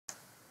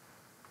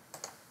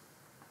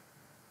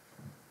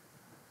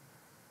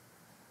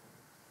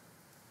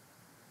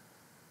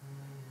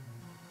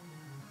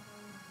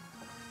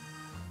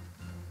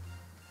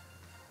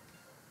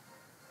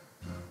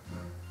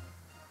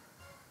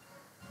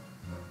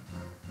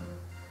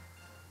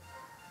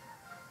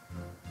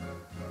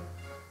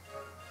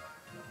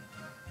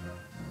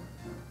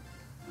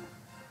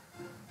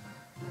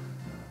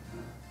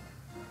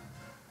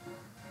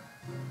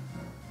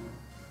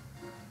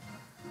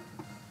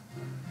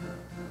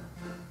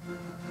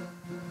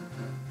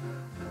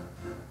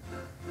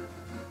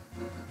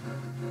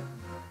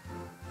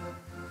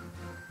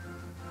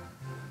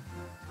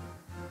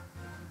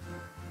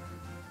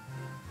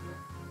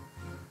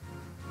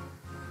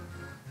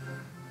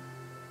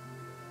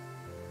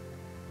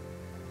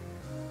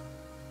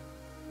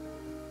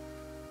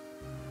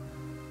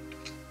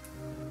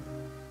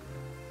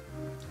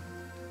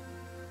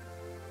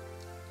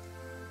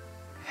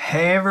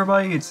Hey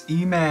everybody, it's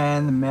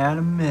E-Man, the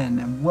MannOfMen,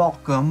 and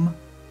welcome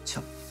to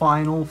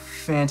Final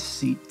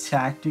Fantasy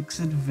Tactics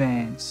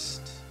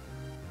Advanced.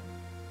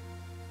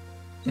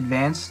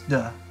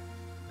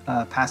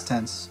 Past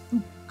tense.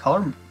 Ooh,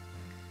 color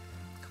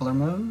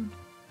mode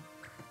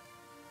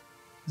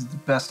is the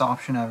best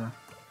option ever.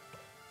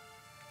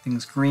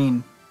 Things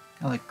green.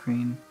 I like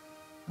green.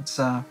 Let's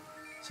so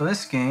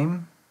this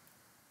game,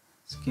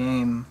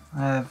 I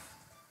have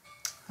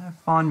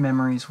fond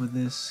memories with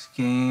this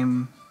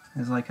game.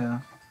 As like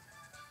a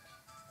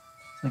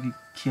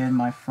kid,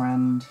 my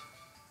friend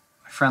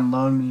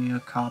loaned me a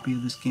copy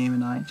of this game,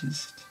 and I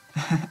just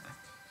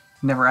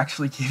never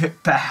actually gave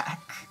it back.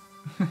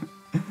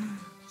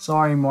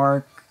 Sorry,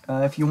 Mark.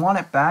 If you want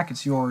it back,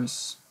 it's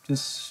yours.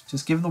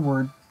 Just give the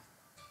word.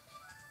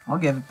 I'll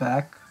give it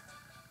back.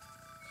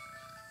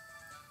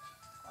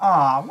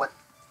 Ah, what?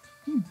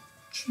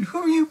 Who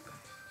are you?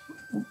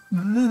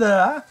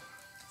 Why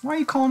are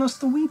you calling us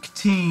the weak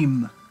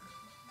team?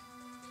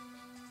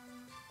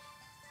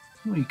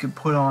 Well, you could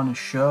put on a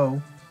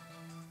show,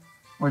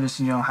 or just,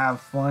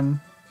 have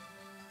fun.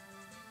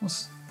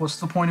 What's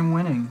the point in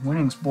winning?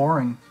 Winning's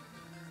boring.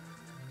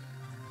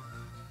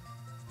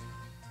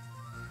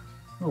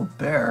 Little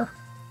bear.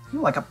 You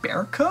like a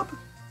bear cub?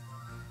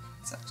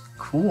 Sounds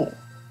cool.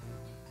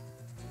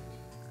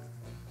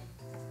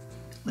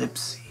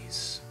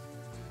 Ellipses.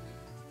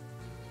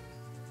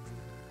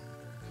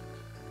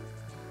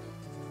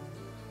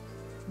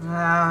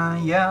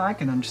 Yeah, I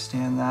can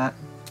understand that.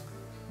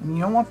 I mean,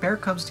 you don't want bear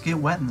cubs to get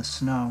wet in the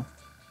snow.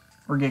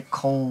 Or get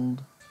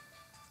cold.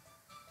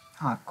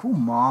 Ah, cool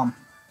mom.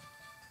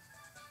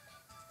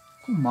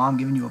 Cool mom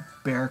giving you a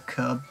bear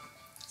cub.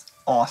 It's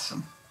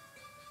awesome.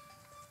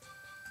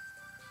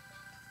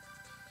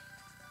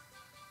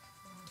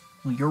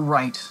 Well, you're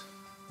right.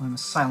 I'm a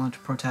silent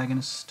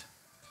protagonist.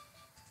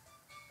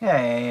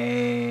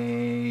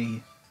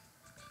 Hey.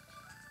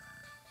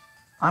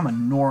 I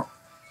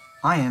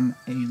am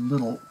a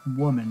little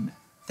woman.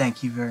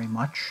 Thank you very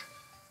much.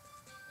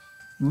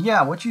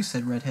 Yeah, what you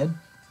said, redhead.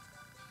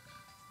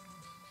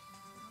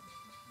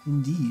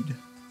 Indeed.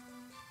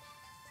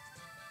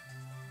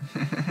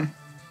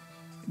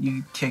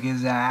 You kick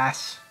his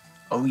ass.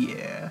 Oh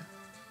yeah.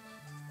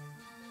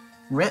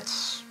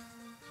 Ritz.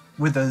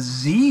 With a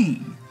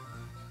Z.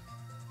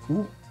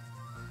 Cool.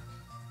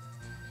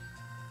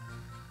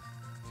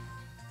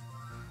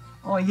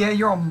 Oh yeah,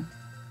 you're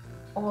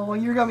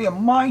gonna be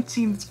on my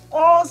team. It's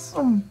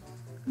awesome.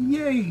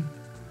 Yay.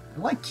 I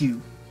like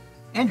you.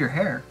 And your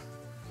hair.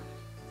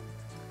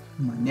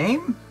 My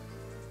name?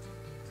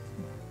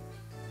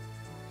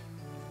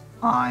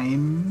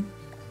 I'm...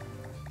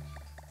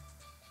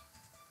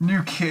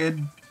 New kid.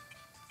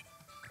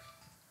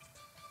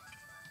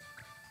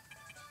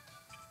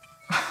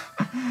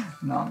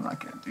 No, I'm not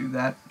gonna do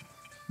that.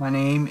 My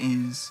name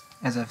is,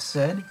 as I've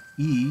said,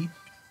 E.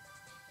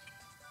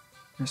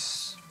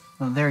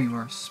 Oh, there you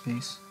are,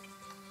 space.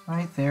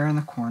 Right there in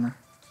the corner.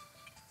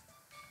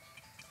 I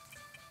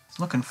was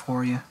looking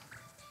for you.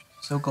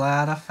 So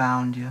glad I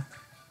found you.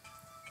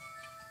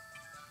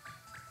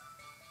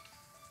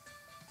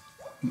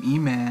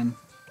 E-Man.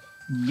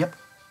 Yep.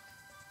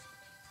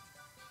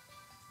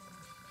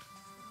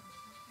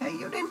 Hey,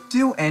 you didn't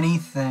do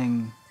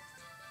anything.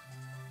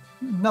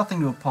 Nothing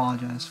to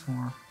apologize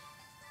for.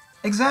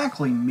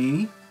 Exactly,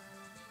 me.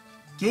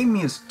 Game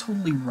me is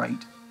totally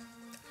right.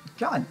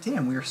 God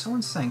damn, we are so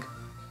in sync.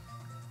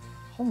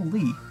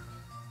 Holy.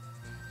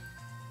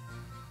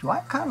 Do I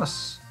have kind of a...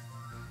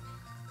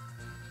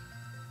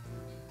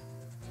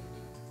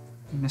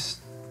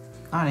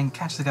 I didn't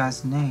catch the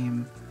guy's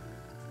name.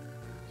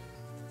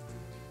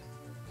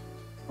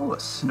 Oh, a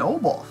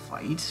snowball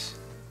fight?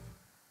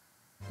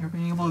 Never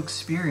been able to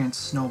experience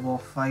snowball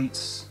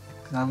fights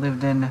because I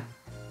lived in the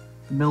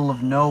middle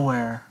of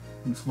nowhere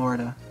in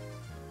Florida,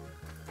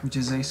 which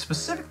is a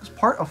specific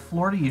part of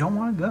Florida you don't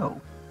want to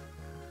go.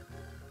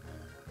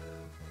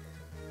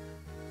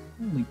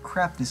 Holy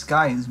crap, this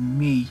guy is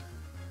me.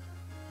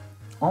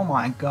 Oh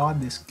my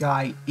god, this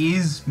guy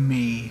is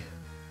me.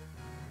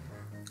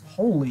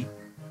 Holy.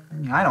 I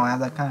mean, I don't have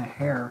that kind of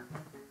hair.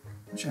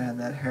 Wish I had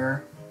that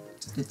hair.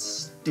 It's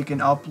sticking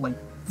up like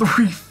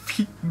 3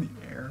 feet in the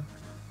air.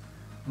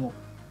 Little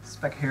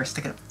speck of hair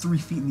sticking up 3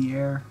 feet in the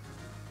air.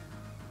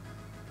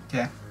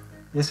 Okay,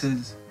 this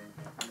is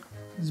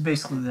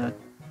basically the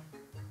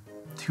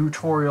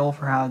tutorial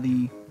for how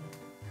the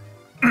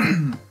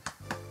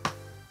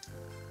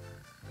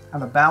how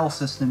the battle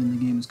system in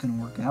the game is going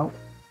to work out.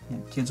 Yeah,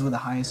 kids with the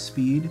highest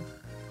speed,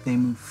 they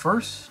move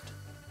first.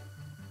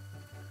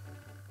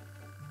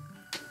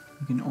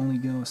 You can only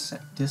go a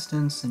set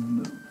distance and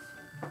move.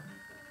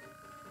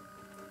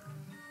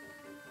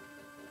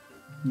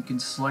 You can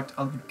select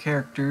other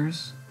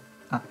characters.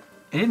 I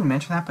didn't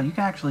mention that, but you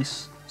can actually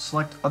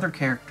select other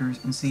characters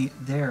and see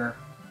their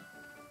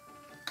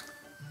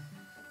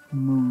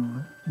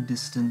move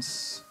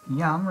distance.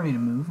 Yeah, I'm ready to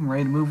move. I'm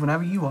ready to move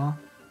whenever you are.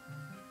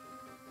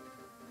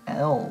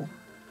 L.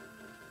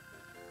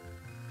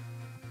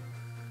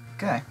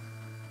 Okay.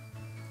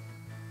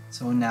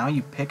 So now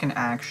you pick an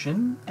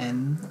action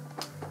and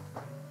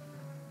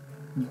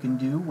You can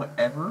do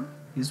whatever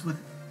is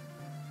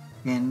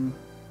within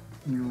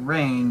your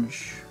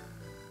range.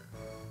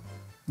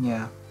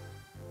 Yeah.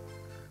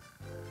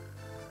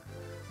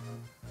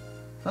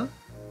 Huh?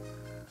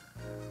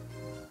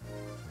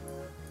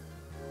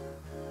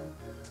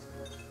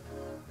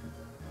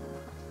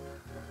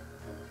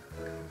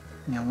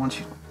 Yeah, once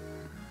you...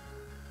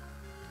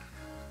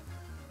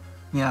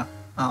 Yeah,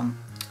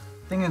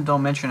 thing that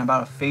don't mention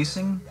about a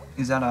facing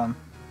is that,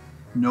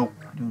 nope,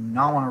 I do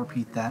not want to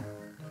repeat that.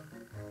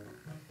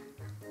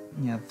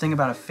 Yeah, the thing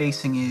about a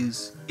facing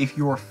is, if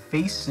you're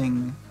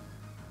facing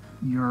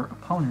your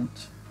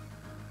opponent,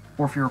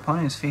 or if your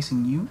opponent is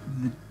facing you,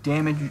 the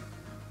damage,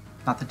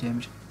 not the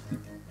damage, the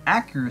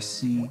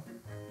accuracy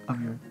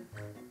of your,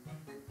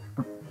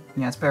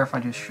 yeah, it's better if I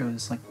just show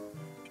this, like,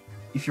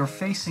 if you're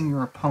facing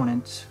your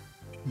opponent,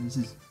 this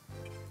is,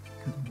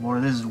 good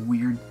lord, this is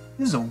weird.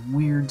 This is a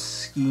weird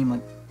scheme.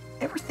 Like,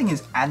 everything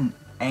is at an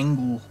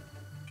angle.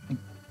 Like,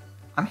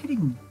 I'm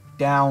hitting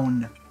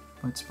down,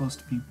 but it's supposed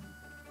to be.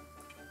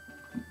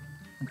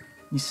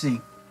 You see,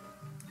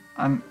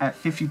 I'm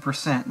at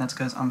 50%. That's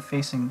because I'm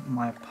facing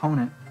my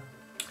opponent.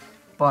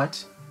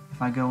 But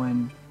if I go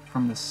in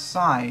from the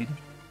side,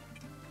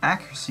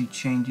 accuracy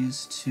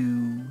changes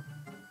to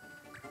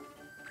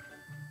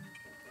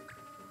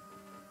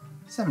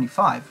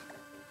 75.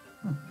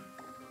 I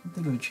don't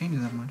think it would change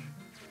that much.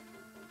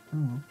 Oh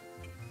well.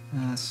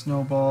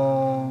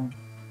 Snowball...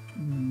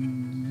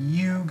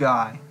 you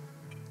guy.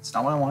 It's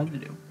not what I wanted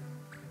to do.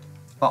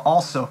 But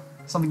also,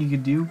 something you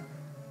could do,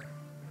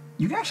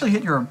 you can actually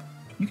hit your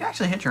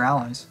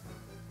allies.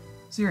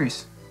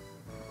 Serious.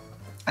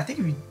 I think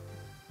if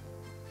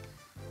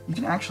you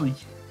can actually...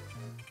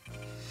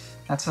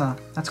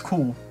 That's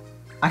cool.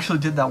 I actually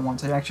did that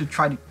once. I actually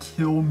tried to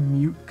kill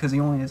Mute because he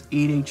only has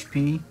 8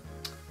 HP.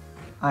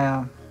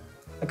 I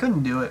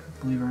couldn't do it,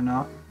 believe it or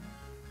not.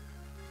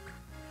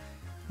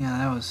 Yeah,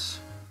 that was...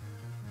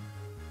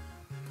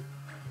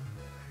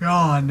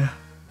 God.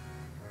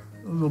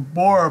 It was a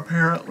bore,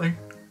 apparently.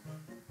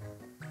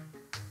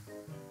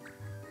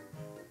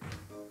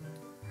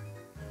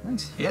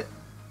 Nice hit.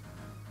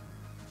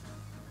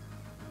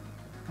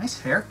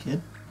 Nice hair,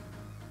 kid.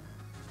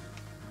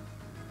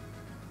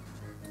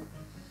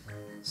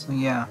 So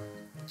yeah,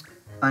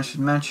 I should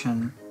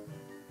mention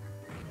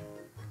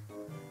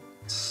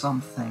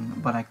something,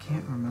 but I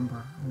can't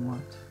remember what.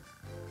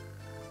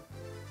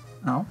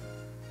 Oh?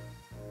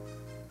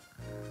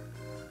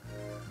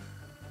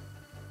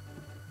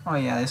 Oh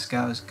yeah, this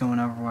guy was going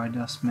over what I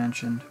just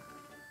mentioned.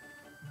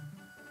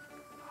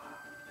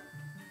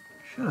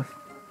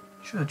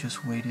 Should've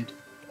just waited.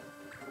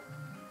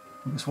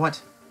 Guess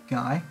what,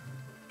 guy?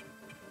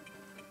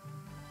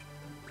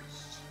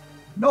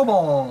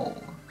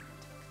 Snowball!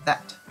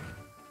 That.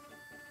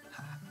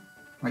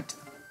 Right to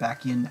the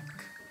back of your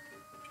neck.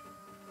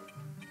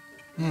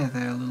 Hey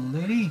there,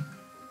 little lady.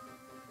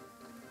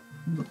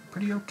 You look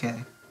pretty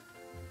okay.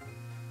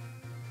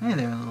 Hey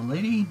there, little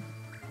lady.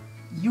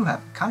 You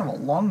have kind of a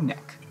long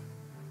neck.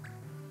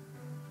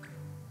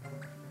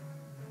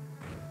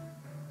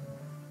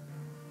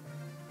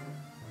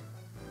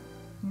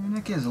 Your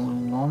neck is a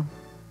little long.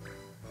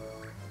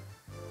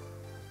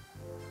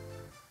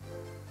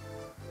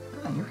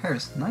 Ah, your hair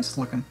is nice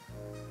looking.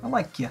 I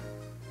like you.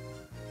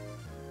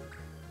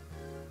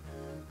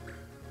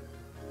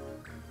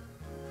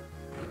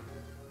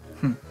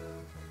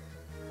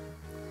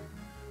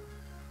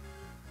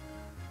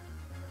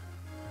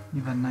 You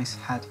have a nice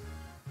hat.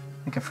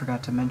 I think I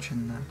forgot to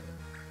mention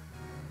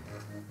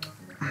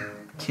that.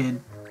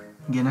 Kid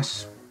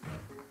Guinness.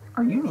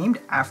 Are you named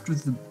after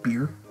the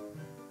beer?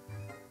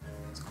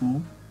 It's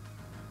cool.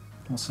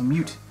 Also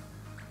Mute.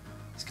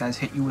 These guys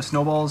hit you with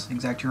snowballs,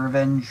 exact your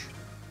revenge.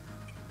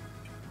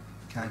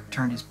 Guy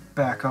turned his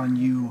back on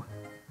you.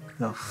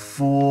 The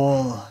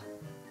fool.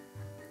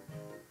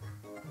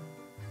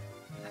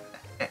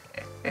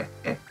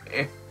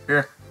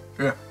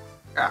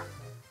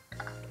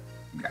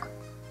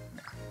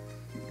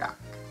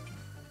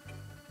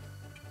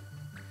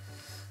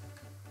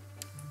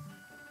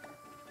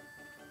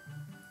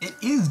 It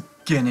is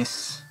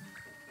Guinness.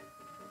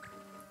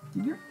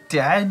 Did your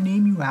dad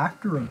name you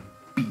after a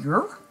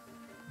beer?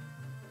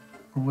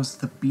 Or was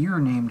the beer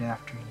named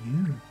after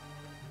you?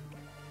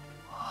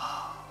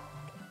 Whoa.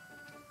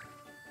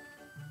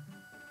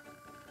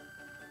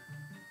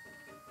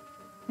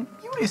 And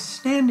Mute is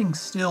standing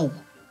still.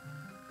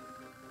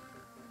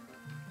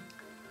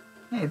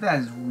 Hey, that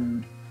is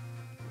rude.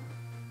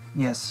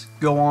 Yes,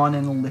 go on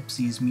and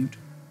ellipses, Mute.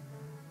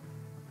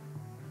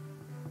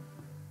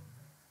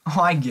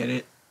 Oh, I get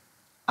it.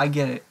 I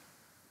get it.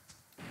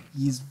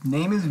 His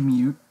name is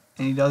Mute,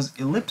 and he does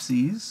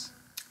ellipses,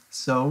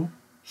 so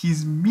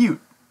he's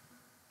Mute.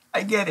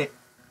 I get it.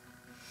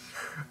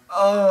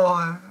 Oh,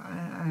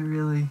 I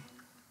really...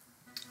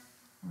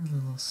 I was a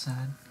little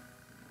sad.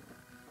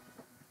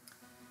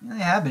 Yeah,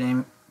 they have been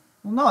aiming...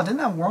 Well, no, didn't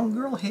that one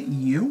girl hit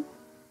you?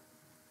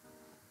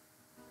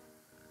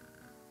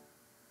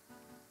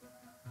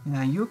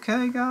 Yeah, you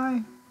okay,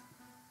 guy?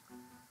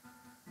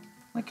 I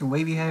like your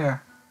wavy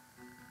hair.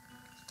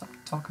 Stop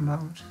talking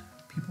about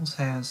people's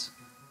hairs.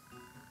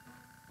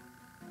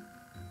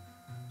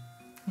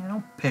 Yeah,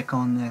 don't pick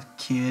on that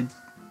kid.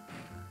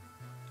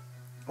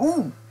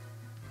 Ooh!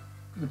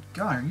 Good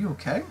God, are you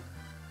okay?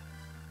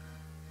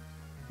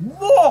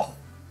 Whoa!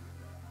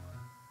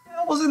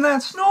 That wasn't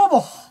that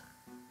snowball!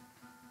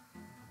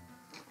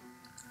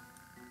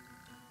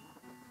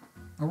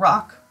 A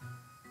rock?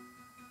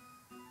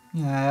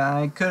 Yeah,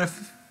 I could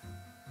have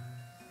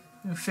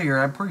figured.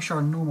 I'm pretty sure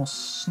a normal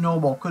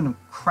snowball couldn't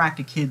have cracked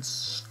a kid's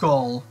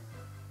skull.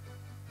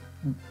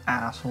 You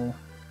asshole.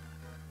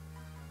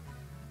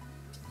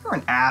 You're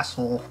an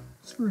asshole.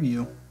 Screw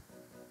you.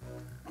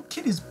 That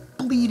kid is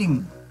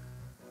bleeding.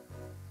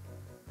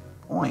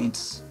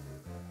 Points.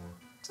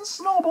 It's a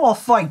snowball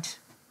fight.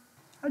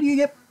 How do you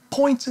get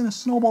points in a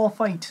snowball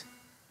fight?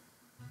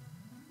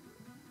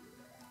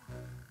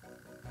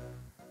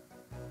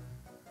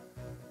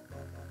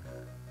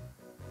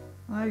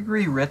 I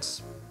agree,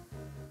 Ritz.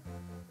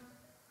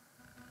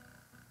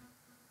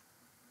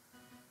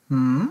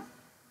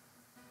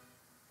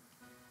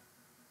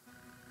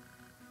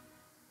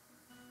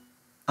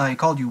 I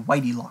called you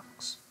Whitey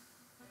Locks.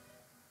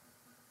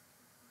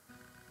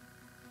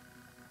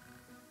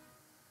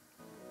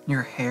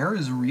 Your hair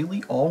is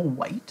really all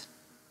white?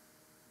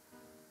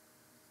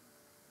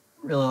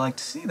 I'd really like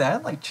to see that. I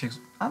like chicks.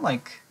 I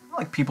like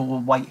people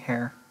with white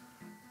hair.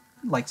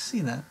 I'd like to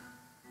see that.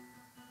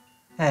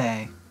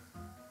 Hey,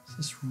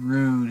 this is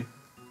rude,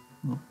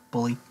 little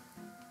bully.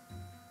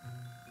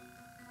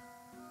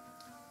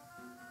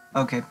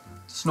 Okay,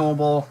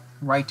 snowball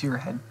right to your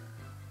head.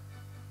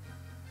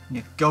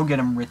 Yeah, go get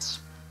him,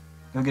 Ritz.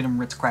 Go get him,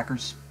 Ritz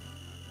crackers.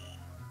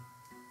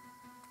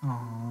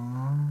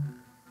 Aww.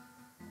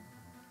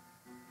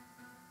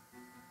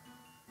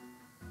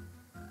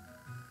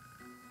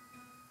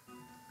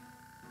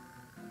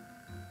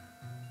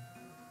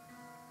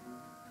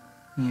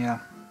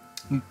 Yeah,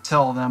 you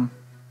tell them.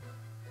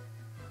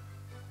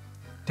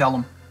 Tell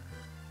them.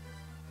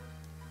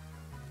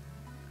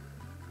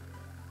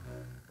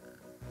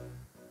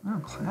 Oh,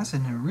 class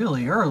isn't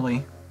really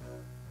early.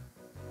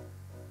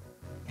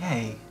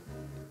 Hey,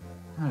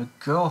 I'm gonna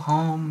go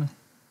home,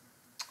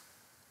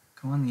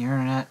 go on the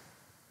internet,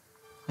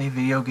 play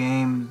video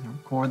games, and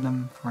record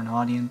them for an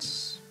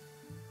audience.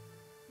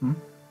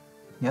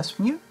 Yes,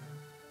 from you?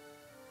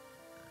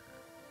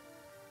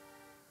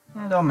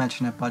 Yeah, don't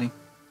mention it, buddy.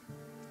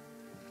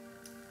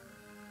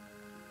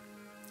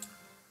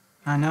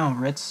 I know,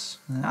 Ritz.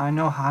 I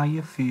know how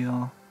you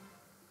feel.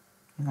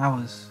 I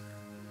was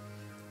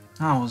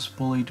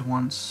bullied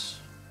once.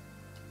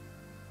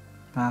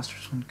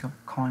 Bastards would keep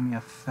calling me a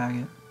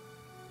faggot.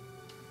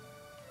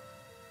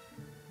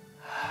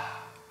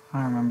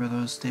 I remember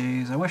those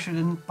days. I wish I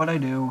didn't, but I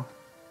do.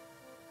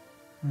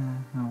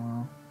 Oh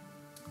well.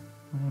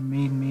 It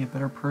made me a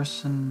better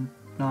person.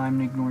 No,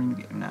 I'm ignoring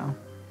the game now.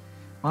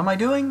 What am I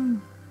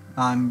doing?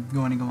 I'm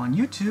going to go on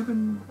YouTube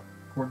and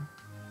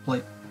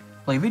play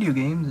video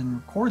games and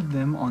record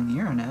them on the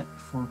internet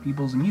for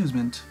people's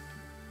amusement.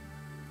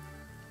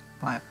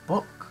 Buy a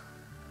book.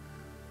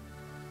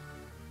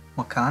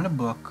 What kind of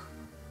book?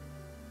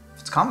 If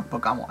it's a comic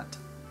book, I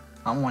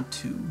want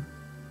to.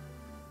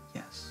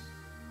 Yes.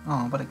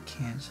 Oh, but I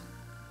can't.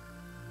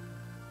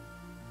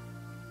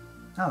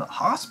 Out of the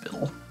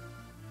hospital?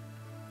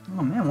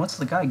 Oh man, what's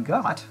the guy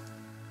got?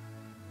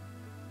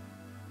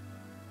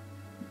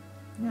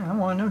 Yeah, I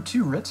want to know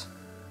too, Ritz.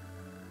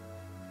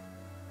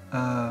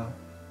 Poor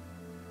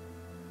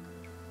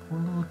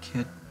little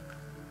kid.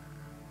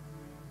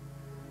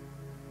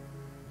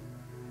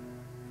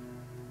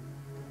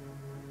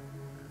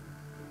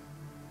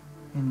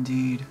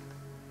 Indeed.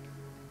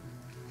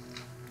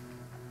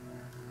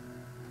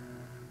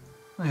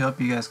 I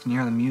hope you guys can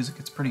hear the music.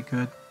 It's pretty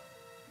good.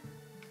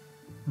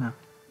 No,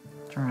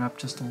 turn it up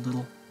just a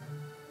little.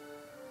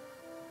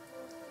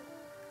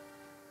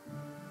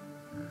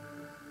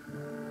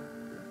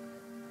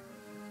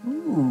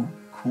 Ooh,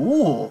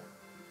 cool.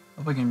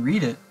 Hope I can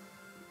read it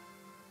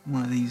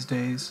one of these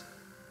days.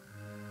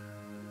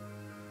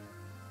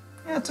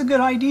 Yeah, it's a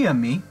good idea,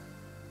 me.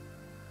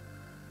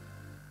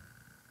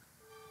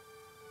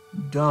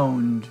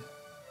 Doned.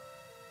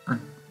 Or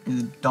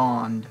is it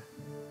dawned?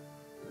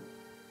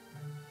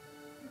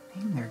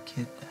 Name their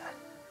kid that.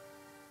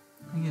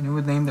 Again, who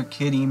would name their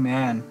kid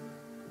E-Man?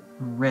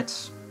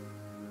 Ritz.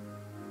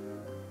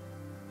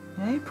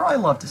 Yeah, he'd probably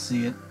love to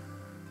see it.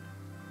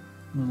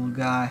 Little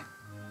guy.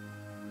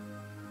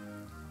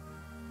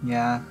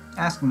 Yeah,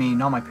 ask me,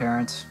 not my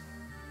parents.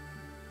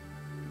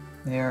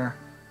 They are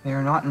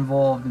not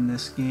involved in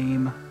this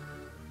game.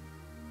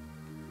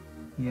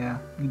 Yeah,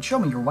 you can show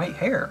me your white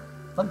hair.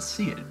 Let's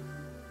see it.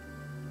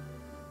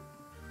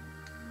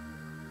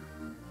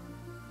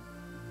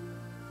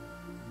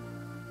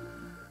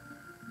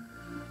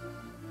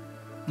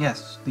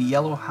 Yes, the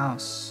yellow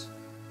house.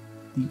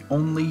 The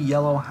only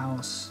yellow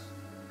house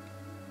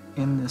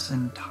in this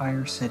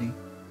entire city.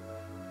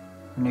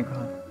 Or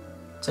neighborhood.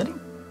 City?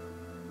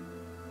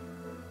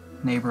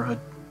 Neighborhood.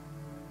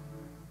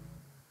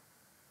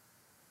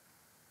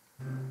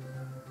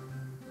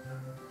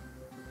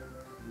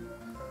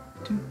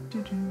 Do,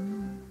 do, do,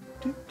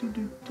 do,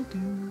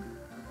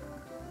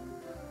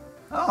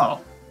 Oh,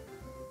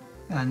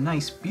 got a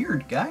nice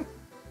beard, guy.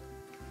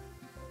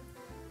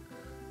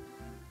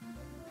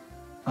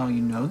 Oh,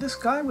 you know this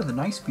guy with a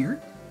nice beard?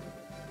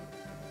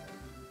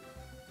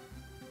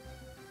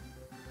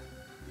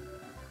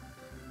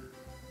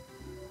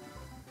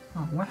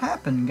 Oh, what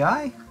happened,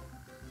 guy?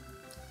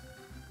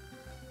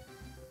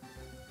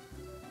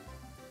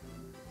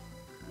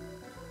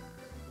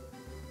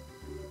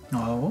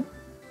 Oh?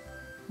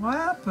 What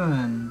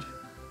happened?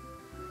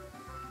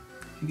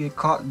 Did you get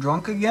caught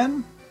drunk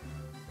again?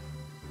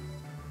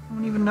 I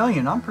don't even know you,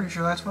 and I'm pretty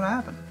sure that's what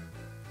happened.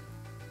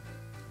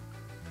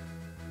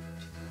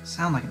 You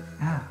sound like an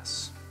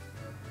ass.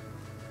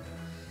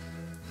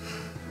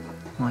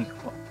 Like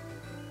what?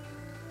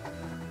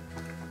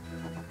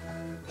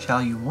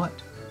 Shall you what?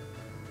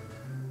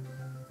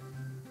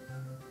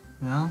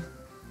 Well,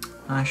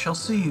 I shall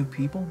see you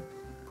people.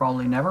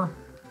 Probably never.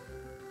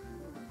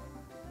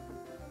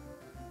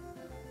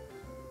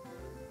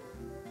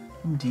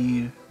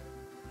 Indeed.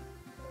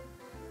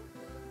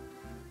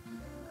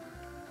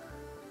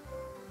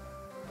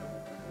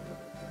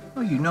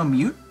 Oh, you know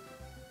Mute?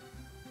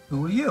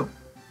 Who are you?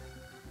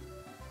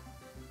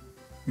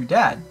 Your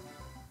dad?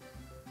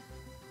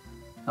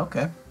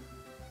 Okay.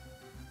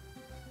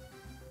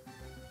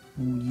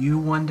 Will you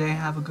one day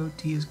have a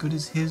goatee as good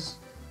as his?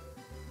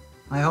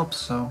 I hope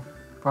so.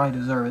 Probably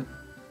deserve it.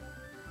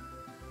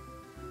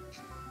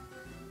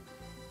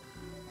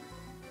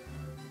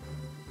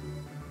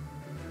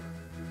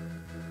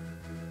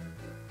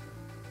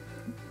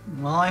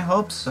 Well, I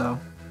hope so.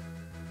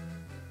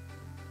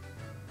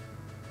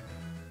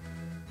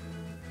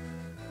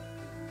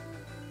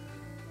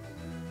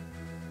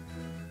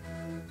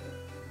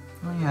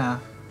 Oh yeah.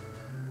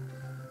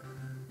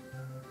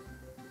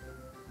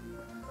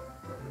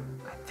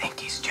 I think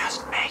he's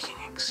just making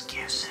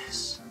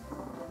excuses.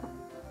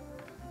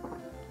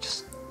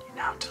 Just, you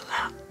know, to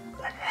laugh.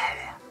 I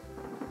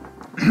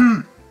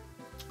think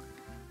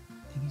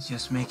he's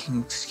just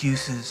making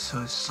excuses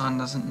so his son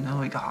doesn't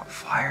know he got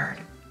fired.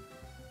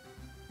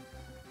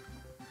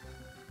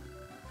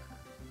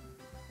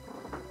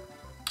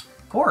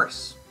 Of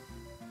course.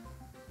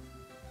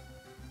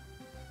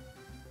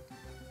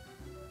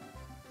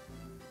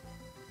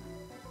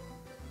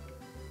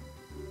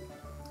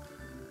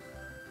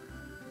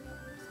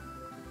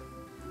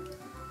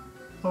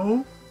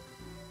 Oh?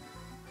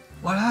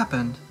 What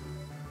happened?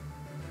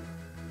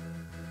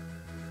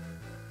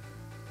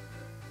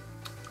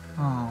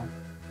 Oh.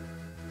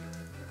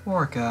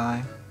 Poor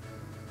guy.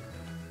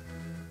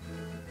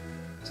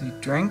 Does he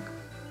drink?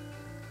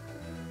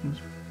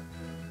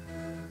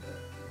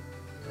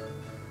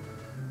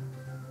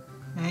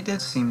 Yeah, he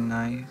did seem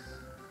nice.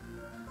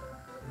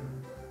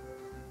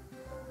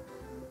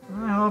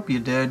 I hope you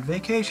did.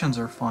 Vacations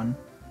are fun.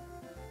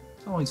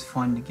 It's always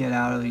fun to get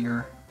out of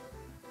your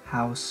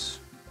house.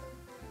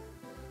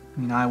 I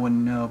mean, I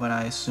wouldn't know, but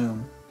I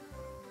assume.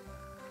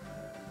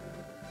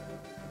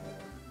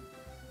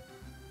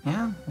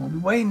 Yeah, we'll be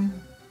waiting.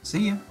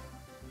 See ya.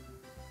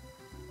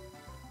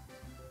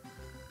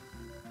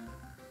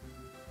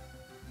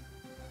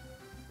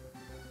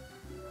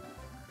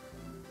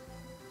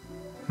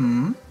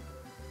 Hmm?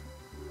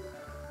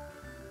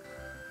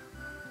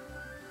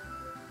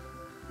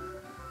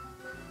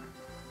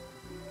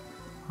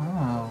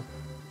 Oh.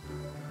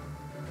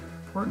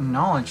 Important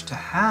knowledge to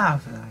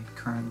have that I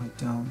currently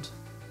don't.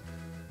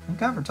 Thank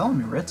God for telling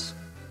me, Ritz.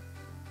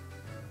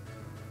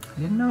 I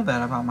didn't know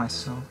that about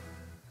myself.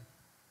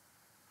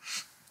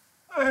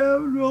 I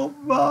have no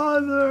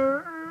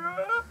father.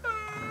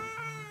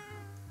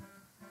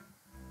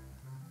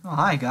 Oh,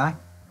 hi, guy.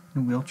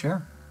 In a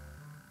wheelchair.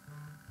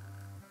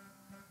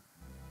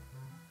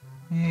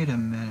 Wait a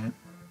minute.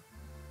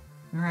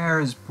 Your hair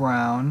is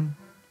brown.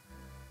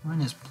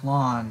 Mine is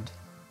blonde.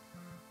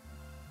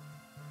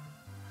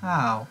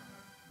 How?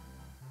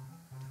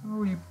 How are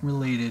we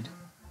related?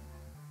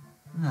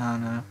 I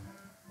don't know.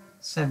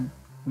 Said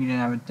we didn't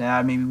have a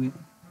dad. Maybe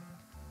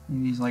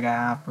he's like a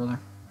half brother.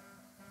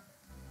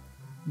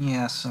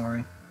 Yeah,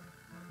 sorry.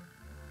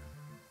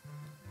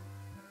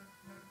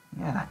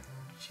 Yeah.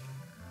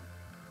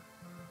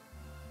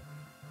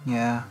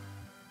 Yeah.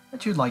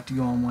 Bet you'd like to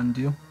go on one,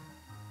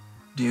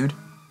 dude.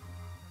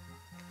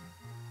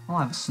 I'll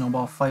have a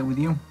snowball fight with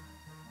you.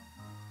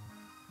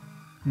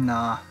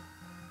 Nah.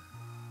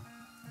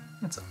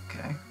 It's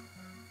okay.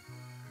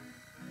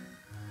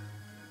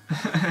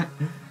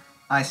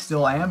 I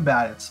still am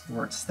bad at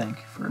sports, thank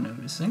you for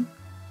noticing.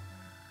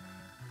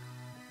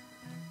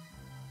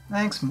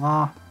 Thanks,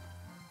 Ma.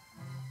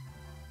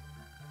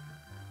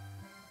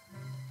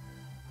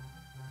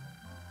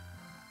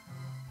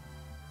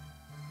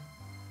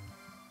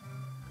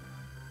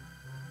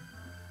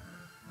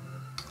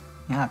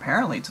 Yeah,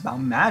 apparently it's about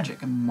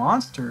magic and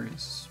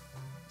monsters.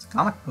 It's a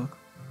comic book.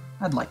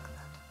 I'd like that.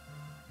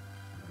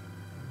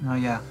 Oh,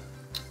 yeah.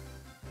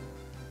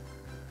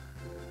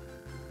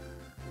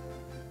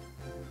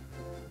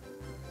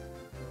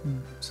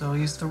 So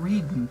he's the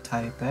reading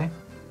type, eh?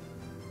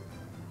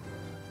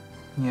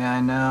 Yeah,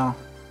 I know.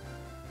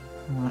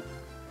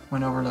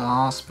 Went over to the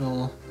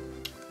hospital.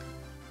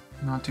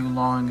 Not too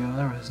long ago,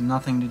 there was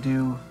nothing to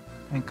do.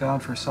 Thank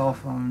God for cell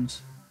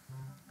phones.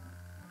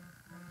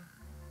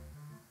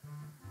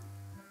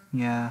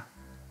 Yeah.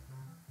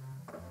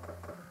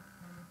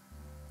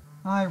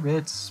 Hi,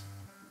 Ritz.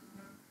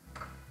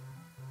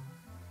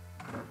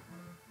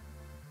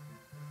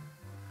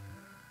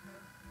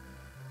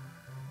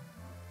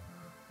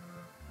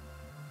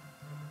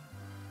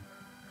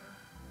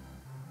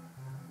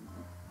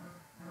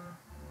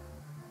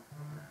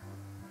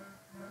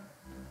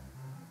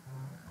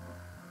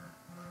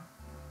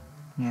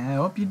 Yeah, I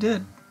hope you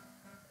did.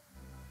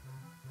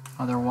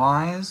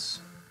 Otherwise...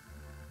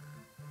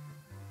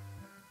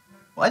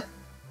 What?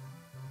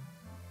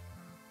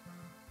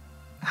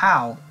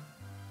 How?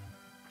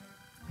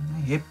 I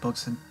hate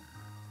books and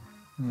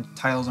the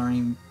titles aren't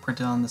even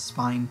printed on the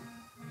spine.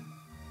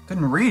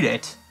 Couldn't read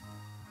it.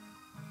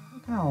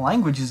 What kind of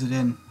language is it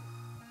in?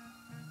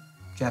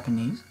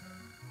 Japanese?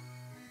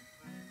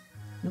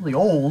 Really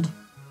old.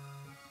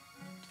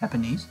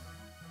 Japanese.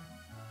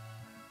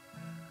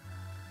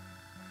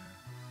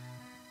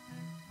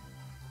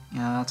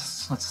 Yeah,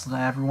 let's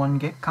let everyone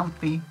get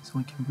comfy so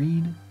we can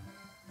read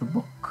the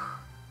book.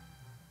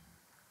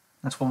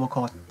 That's what we'll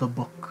call it, the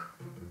book.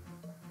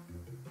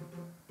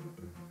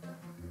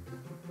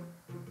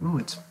 Ooh,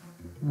 it's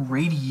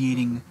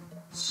radiating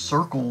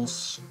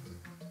circles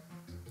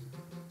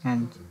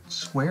and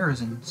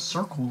squares and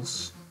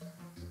circles.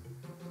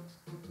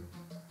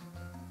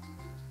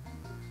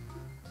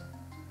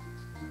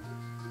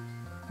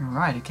 You're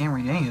right, I can't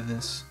read any of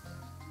this.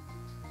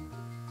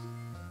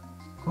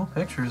 Cool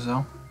pictures,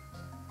 though.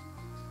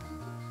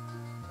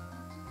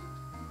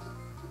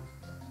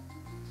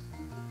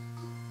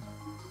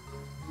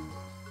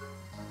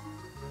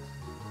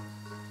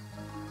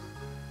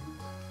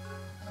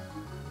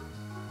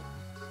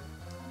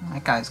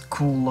 That guy's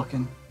cool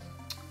looking.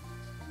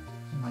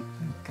 I like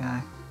that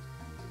guy.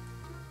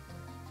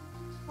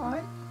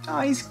 Oh,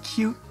 he's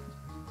cute.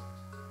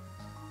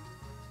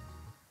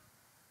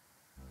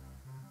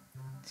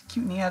 He's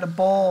cute and he had a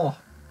ball.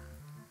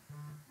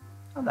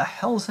 How the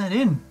hell is that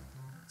in?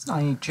 It's not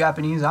any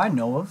Japanese I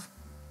know of.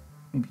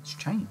 Maybe it's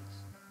Chinese.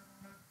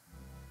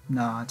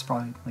 Nah, it's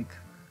probably like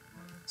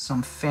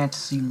some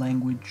fantasy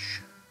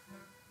language.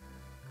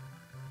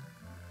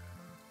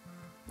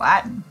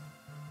 Latin.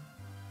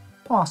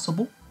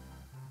 Possible.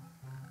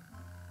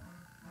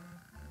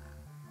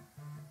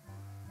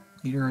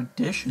 Later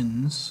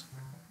editions.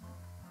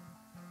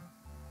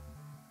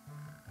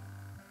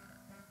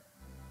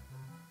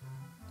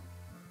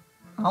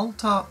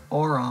 Alta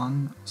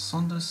Orang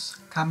Sondus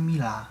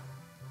Camila.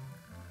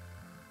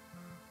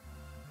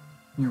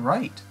 You're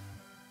right.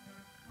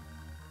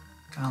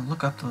 Gotta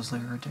look up those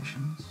later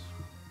editions.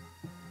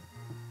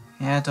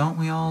 Yeah, don't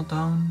we all,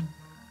 Doned?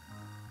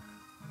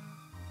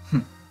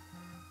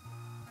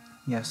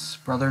 Yes,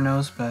 brother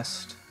knows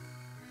best.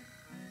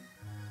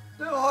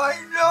 No, I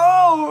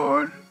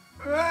don't!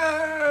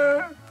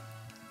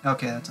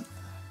 Okay, that's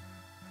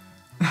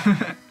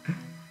enough.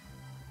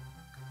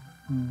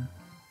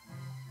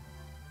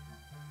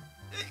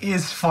 It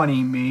is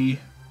funny, me.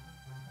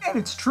 And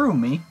it's true,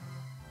 me.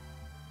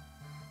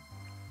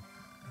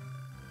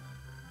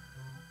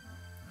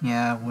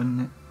 Yeah,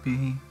 wouldn't it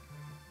be?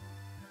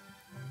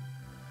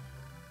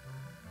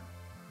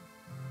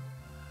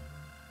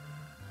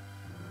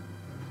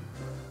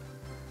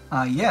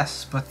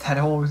 Yes, but that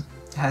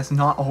has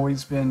not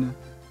always been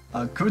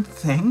a good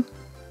thing.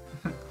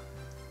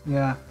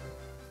 Yeah.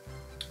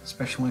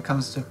 Especially when it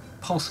comes to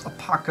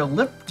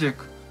post-apocalyptic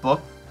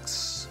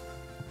books.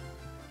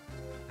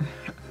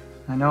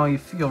 I know how you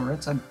feel,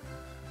 Ritz. I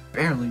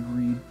barely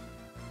read.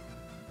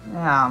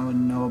 Yeah, I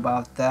wouldn't know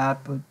about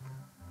that, but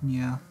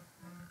yeah.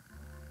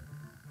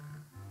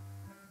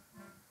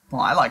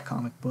 Well, I like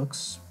comic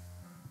books.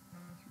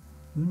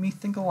 You and me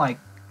think alike,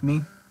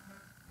 me.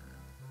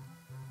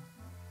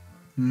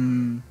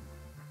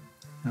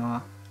 No,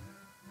 I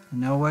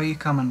know where you're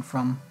coming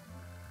from.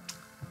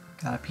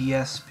 Got a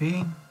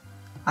PSP?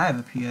 I have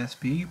a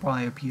PSP, you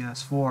probably have a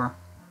PS4.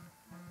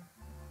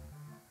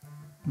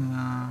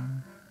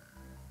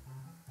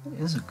 That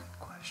is a good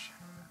question.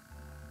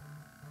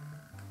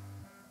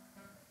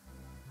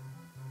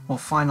 Well,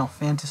 Final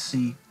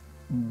Fantasy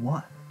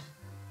what?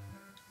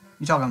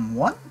 You talking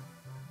what?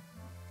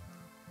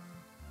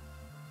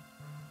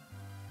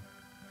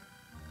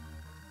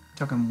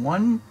 Talking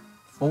 1,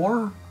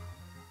 4,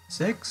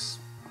 6,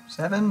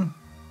 7,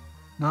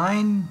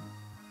 9,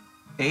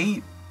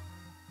 8,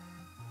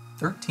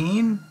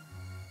 13?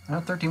 I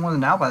know 13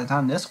 wasn't out by the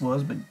time this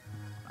was, but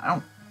I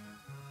don't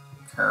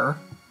care.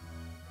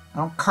 I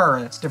don't care,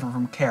 that's different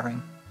from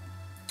caring.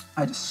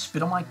 I just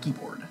spit on my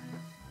keyboard.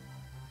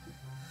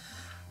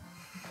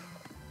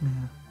 Yeah.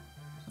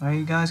 Sorry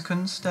you guys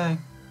couldn't stay.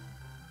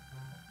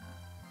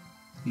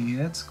 See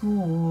you at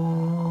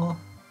school.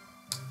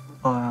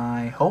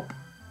 I hope.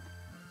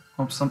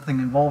 Hope something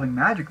involving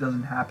magic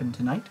doesn't happen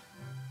tonight.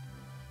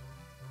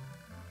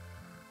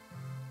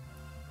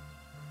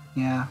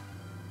 Yeah.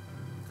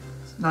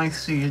 It's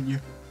nice seeing you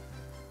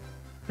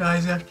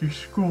guys after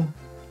school.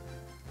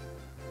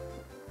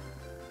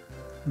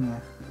 Yeah.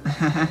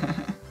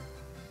 And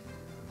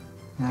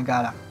I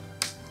gotta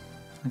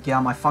get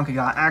out my funk. I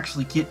gotta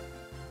actually get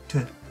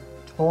to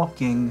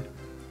talking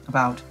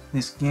about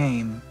this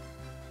game.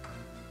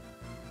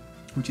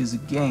 Which is a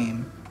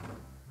game.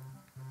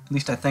 At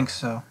least I think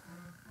so.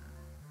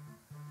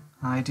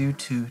 I do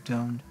too,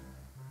 Doned.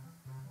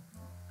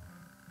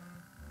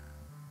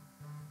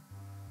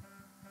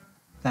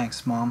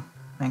 Thanks, Mom.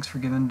 Thanks for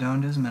giving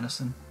Doned his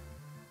medicine.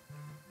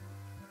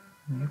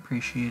 We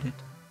appreciate it.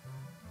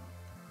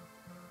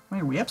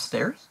 Wait, are we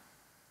upstairs?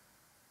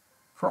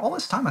 For all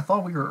this time I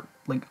thought we were,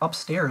 like,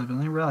 upstairs, but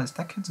then I realized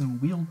that kid's in a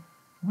wheel.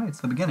 Wait, it's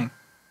the beginning.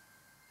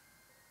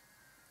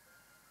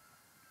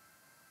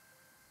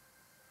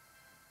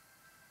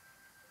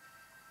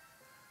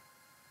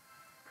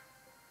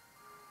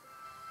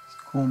 It's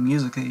cool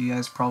music that you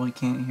guys probably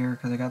can't hear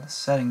because I got the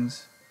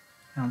settings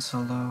down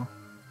so low.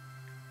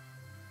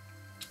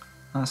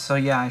 So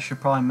yeah, I should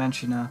probably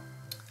mention how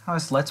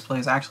this Let's Play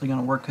is actually going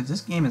to work, because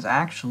this game is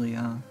actually,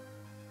 well,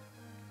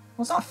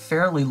 it's not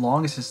fairly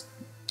long, it's just,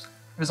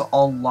 there's a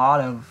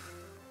lot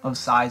of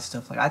side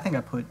stuff. Like, I think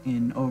I put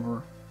in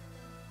over,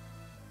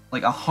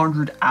 like,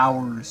 100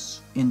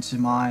 hours into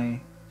my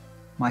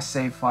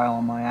save file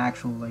on my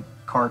actual, like,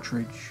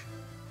 cartridge.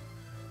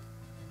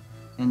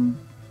 And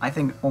I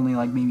think only,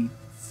 like, maybe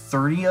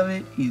 30 of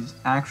it is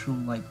actual,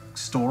 like,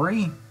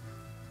 story.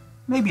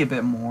 Maybe a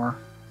bit more.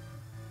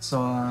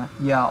 So,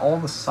 yeah, all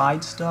the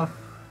side stuff,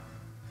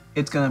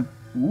 it's gonna...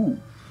 Ooh.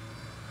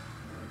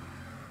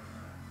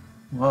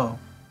 Whoa.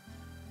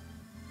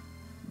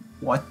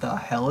 What the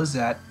hell is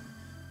that?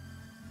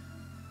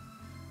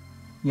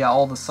 Yeah,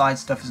 all the side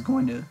stuff is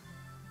going to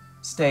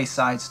stay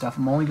side stuff.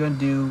 I'm only going to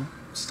do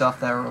stuff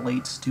that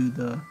relates to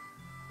the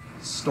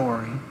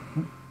story.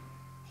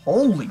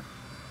 Holy...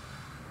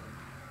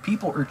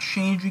 People are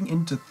changing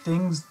into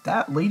things.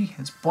 That lady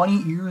has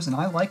bunny ears and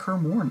I like her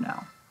more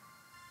now.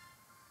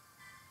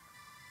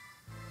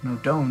 No,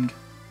 Doned.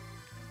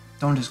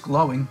 Doned is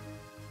glowing.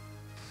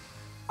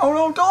 Oh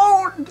no,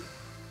 Doned!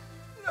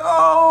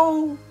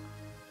 No!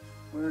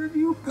 Where have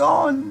you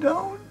gone,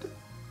 Doned?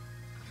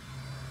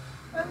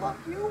 I love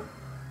you.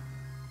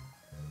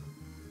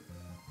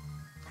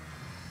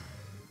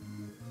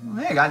 Well,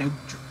 hey, I got new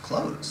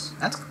clothes.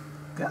 That's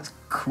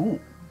cool.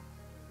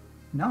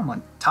 Now I'm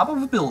on top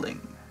of a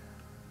building.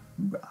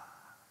 Hoorah.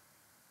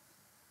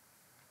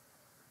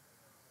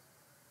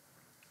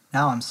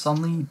 Now I'm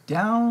suddenly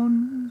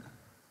down...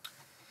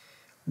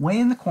 way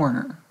in the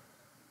corner.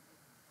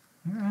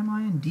 Where am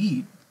I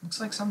indeed?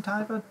 Looks like some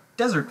type of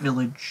desert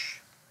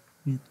village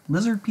with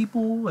lizard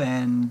people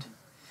and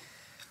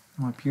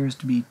what appears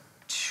to be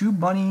 2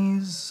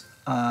 bunnies,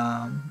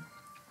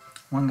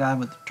 one guy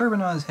with a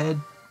turban on his head,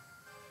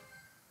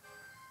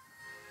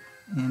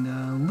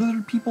 and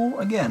lizard people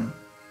again.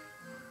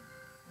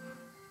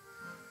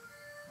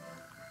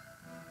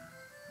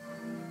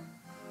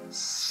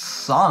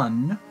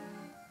 Son?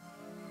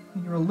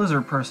 You're a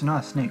lizard person,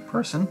 not a snake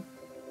person.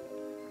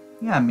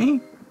 Yeah, me.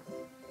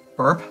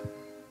 Burp.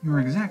 You're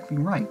exactly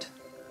right.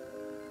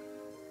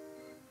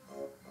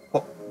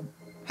 Oh,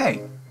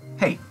 hey,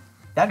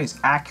 that is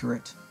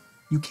accurate.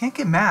 You can't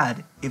get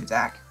mad if it's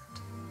accurate.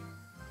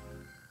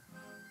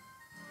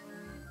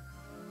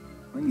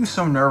 What are you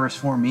so nervous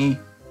for, me?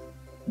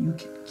 You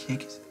can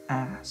kick his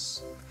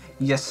ass.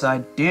 Yes, I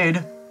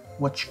did.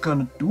 What you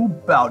gonna do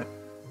about it?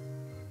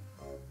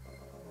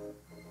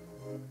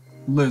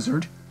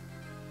 Lizard.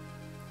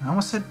 I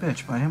almost said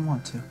bitch, but I didn't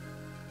want to.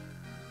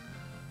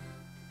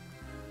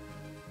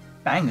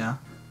 Banga?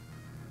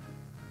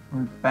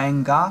 Or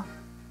banga?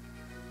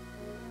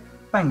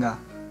 Banga.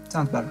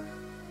 Sounds better.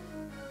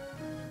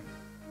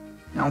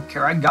 I don't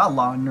care, I got a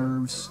lot of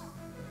nerves.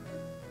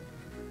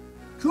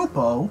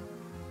 Kupo?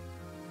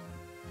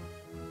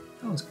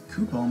 What does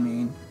Kupo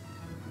mean?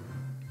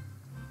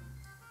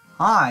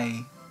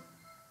 Hi.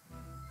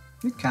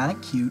 You're kinda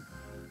cute.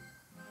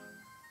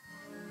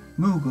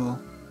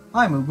 Moogle.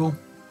 Hi, Moogle.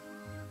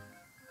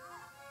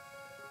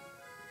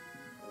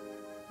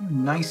 You have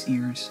nice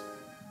ears.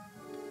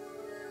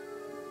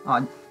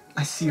 I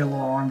see your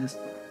little arm just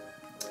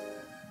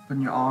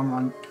putting your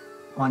arm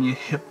on your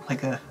hip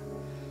like a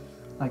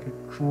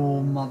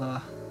cool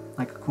mother,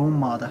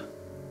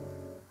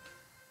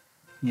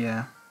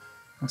 Yeah,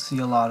 I see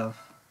a lot of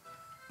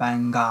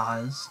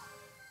bangas.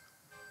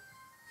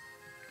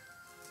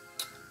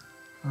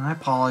 I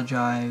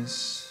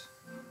apologize,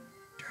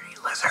 dirty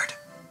lizard.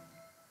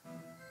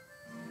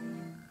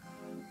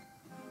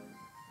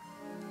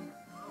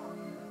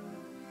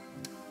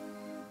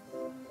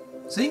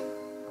 See?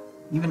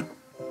 Even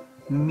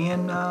me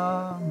and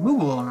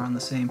Moogle are on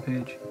the same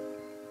page.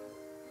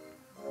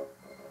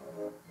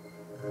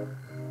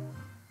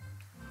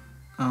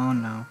 Oh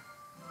no.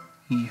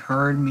 He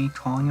heard me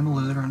calling him a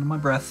lizard under my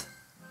breath.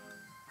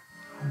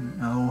 Oh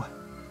no.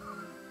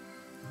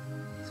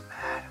 He's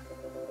mad.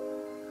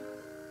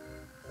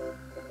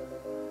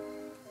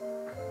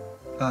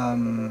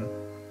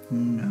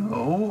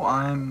 No,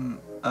 I'm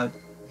a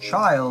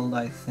child,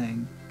 I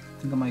think.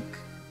 I think I'm like,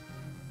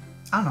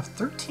 I don't know,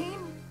 13?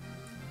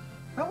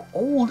 How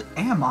old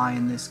am I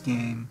in this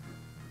game?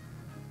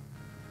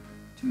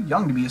 Too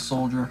young to be a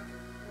soldier.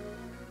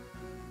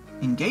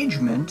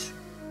 Engagement?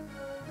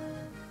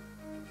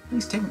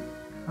 Please take me...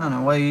 I don't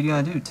know, what are you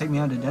gonna do? Take me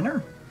out to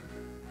dinner?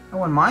 I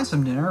wouldn't mind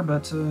some dinner,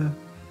 but,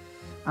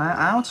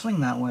 I don't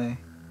swing that way.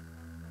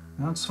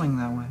 I don't swing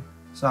that way.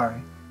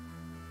 Sorry.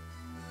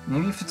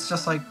 Maybe if it's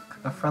just like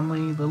a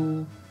friendly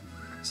little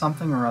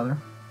something or other.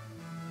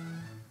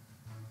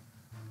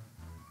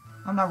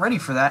 I'm not ready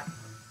for that.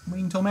 I'm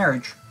waiting until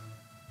marriage.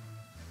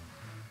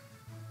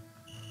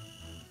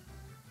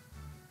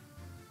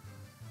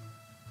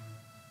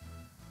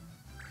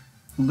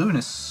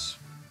 Lunas.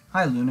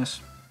 Hi,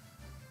 Lunas.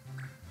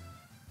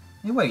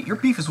 Hey, wait, your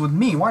beef is with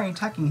me. Why are you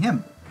attacking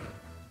him?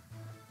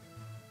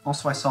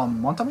 Also, I saw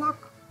Montablock?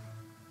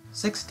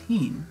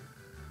 16.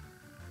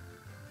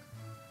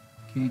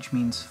 Gauge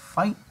means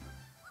fight.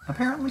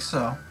 Apparently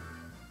so.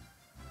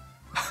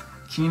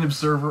 Keen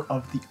observer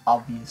of the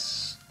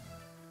obvious.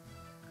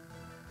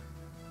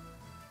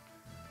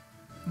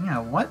 Yeah,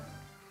 what?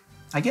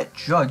 I get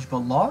judge, but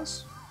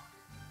laws?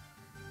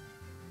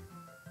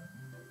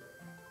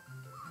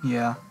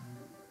 Yeah.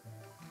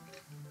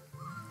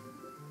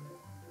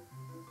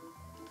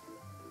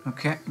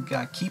 Okay,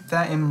 gotta keep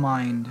that in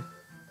mind.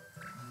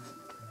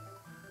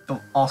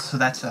 Oh, also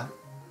that's a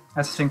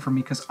thing for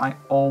me because I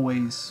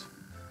always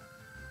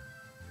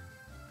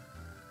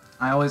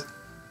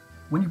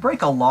when you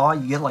break a law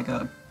you get like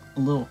a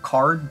little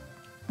card,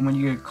 and when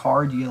you get a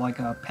card you get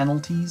like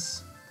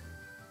penalties.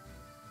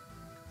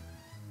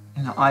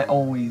 And I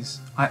always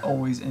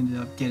ended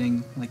up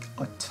getting like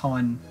a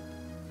ton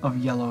of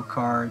yellow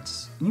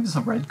cards, and even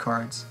some red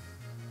cards.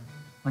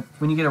 Like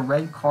when you get a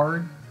red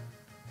card,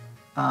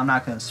 I'm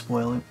not gonna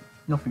spoil it.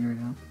 You'll figure it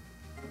out.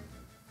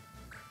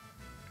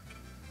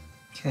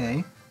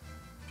 Okay,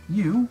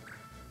 you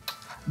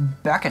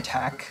back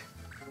attack.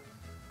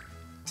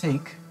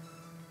 Take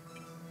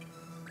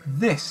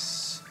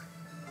this.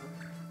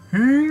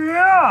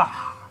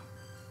 Yeah.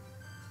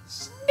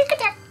 Sneak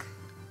attack.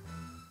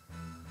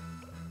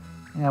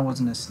 Yeah, it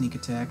wasn't a sneak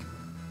attack.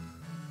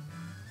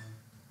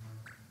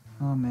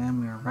 Oh man,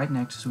 we are right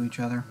next to each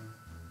other.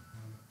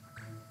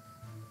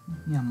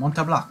 Yeah,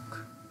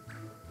 Montablock.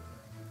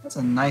 That's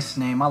a nice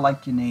name. I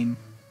like your name.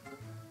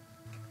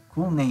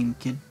 Cool name,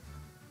 kid.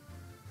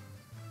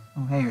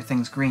 Oh hey, your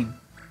thing's green.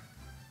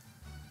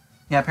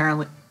 Yeah,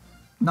 apparently...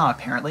 Not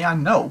apparently, I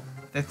know.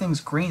 Their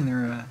thing's green,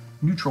 they're a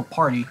neutral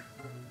party.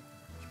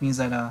 Which means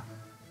that,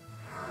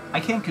 I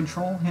can't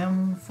control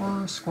him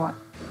for squat.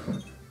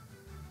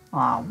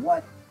 Ah,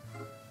 what?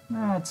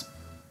 That's...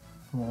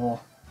 Oh.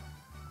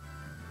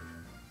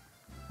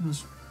 He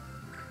was...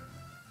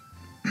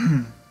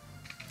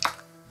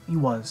 He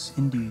was,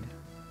 indeed.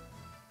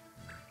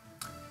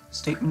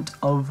 Statement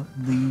of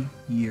the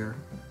year.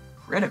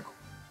 Critical.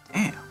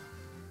 Damn.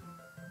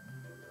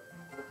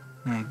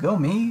 Yeah, go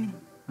me.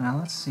 Now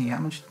let's see, how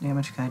much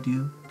damage can I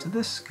do to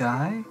this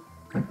guy?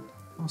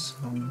 Also,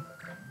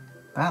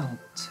 battle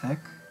tech.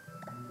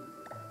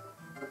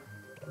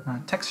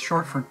 Tech's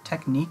short for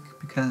technique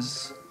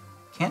because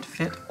can't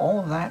fit all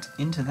of that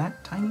into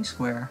that tiny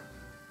square.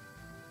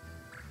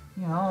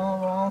 Yeah,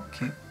 I'll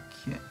kick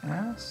your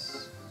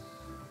ass.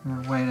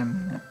 Or wait a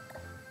minute.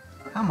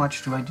 How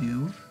much do I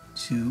do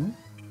to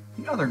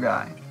the other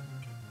guy?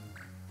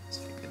 Let's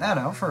figure that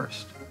out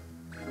first.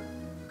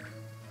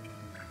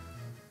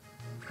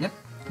 Yep,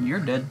 you're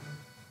dead.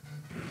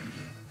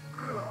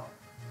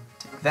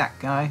 Take that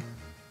guy.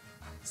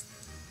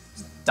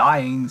 His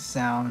dying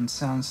sound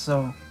sounds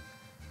so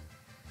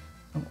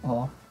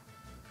off,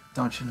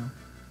 don't you know?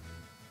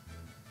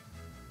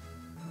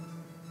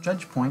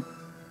 Judge point.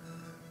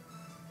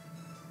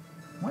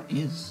 What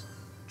is?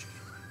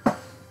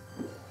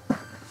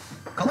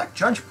 Collect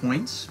judge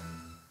points.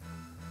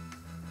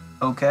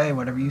 Okay,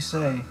 whatever you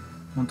say,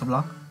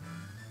 Montablock.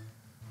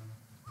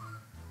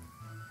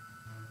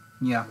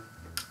 Yeah.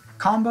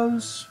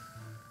 Combos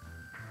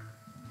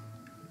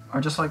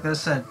are just like that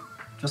said.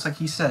 Just like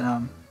he said,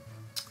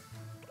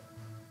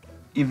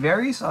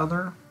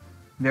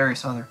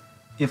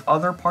 if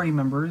other party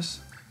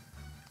members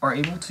are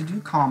able to do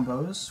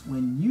combos,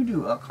 when you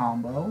do a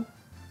combo,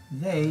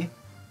 they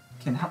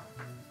can help.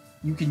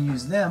 You can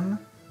use them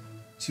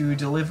to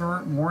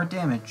deliver more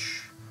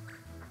damage.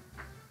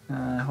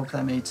 I hope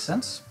that made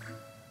sense.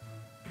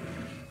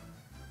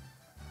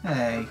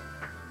 Hey,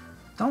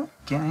 don't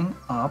gang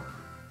up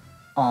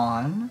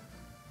on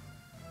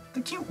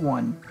the cute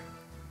one.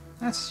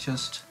 That's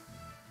just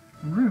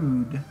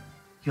rude,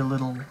 you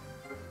little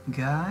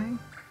guy.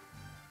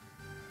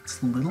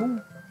 It's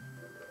little?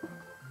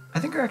 I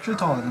think you're actually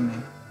taller than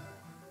me.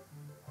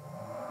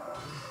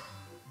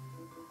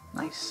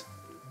 Nice.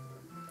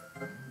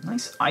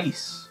 Nice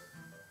ice.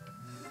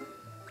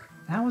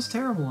 That was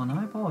terrible, and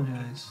I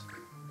apologize.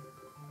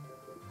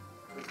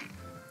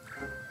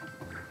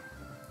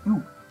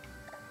 Ooh.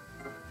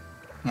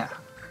 Yeah,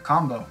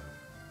 combo.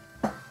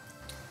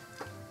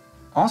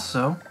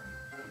 Also,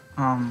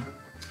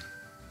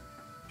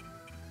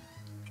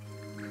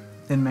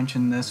 didn't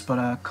mention this,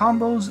 but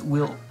combos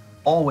will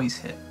always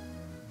hit.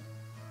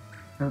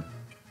 They're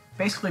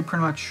basically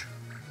pretty much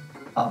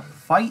a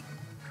fight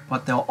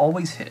but they'll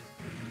always hit.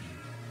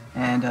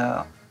 And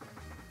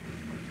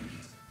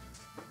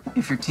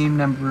if your team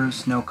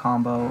members know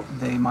combo,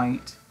 they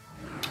might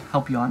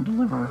help you out and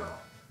deliver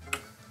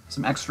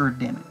some extra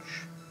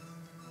damage.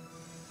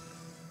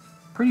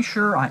 Pretty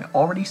sure I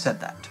already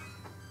said that.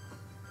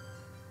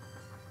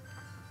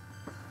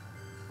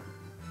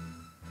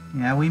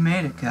 Yeah, we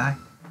made it, guy.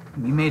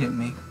 We made it,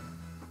 me.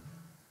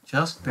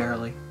 Just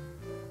barely.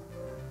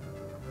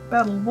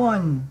 Battle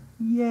 1!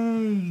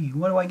 Yay!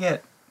 What do I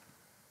get?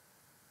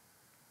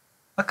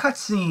 A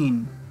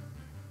cutscene!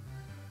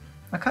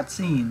 A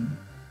cutscene!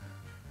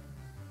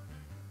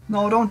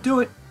 No, don't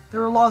do it!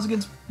 There are laws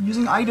against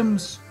using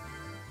items!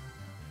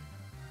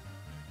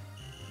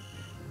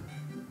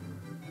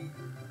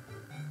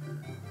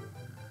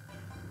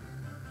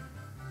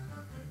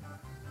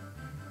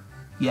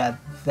 Yeah,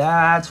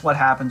 that's what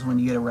happens when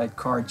you get a red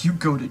card. You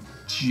go to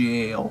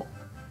jail.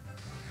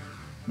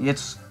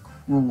 It's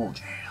cruel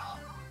jail.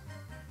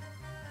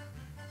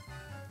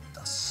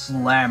 The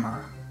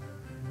Slammer.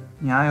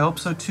 Yeah, I hope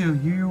so too.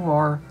 You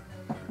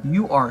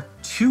are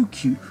too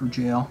cute for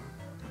jail.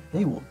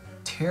 They will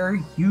tear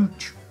you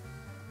to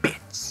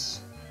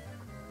bits.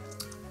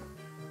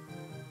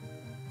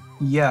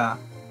 Yeah.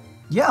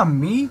 Yeah,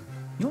 me? You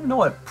don't know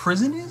what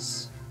prison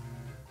is?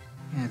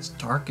 Yeah, it's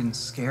dark and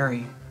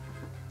scary.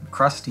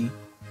 Crusty.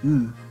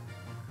 Ooh.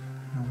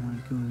 I don't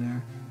want to go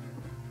there.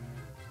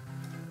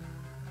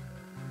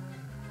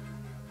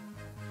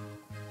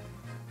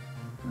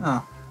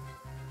 Oh.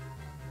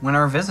 When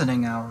are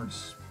visiting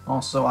hours?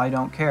 Also, I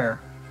don't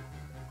care.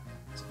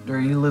 It's a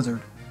dirty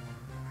lizard.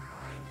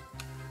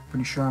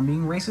 Pretty sure I'm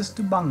being racist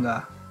to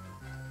Bunga.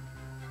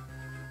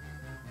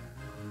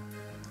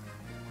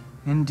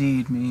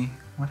 Indeed, me.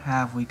 What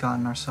have we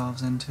gotten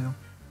ourselves into?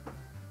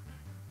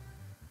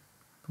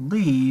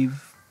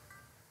 Believe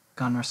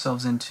gotten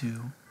ourselves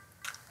into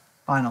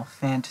Final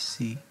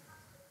Fantasy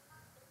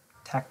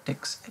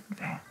Tactics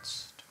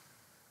Advanced.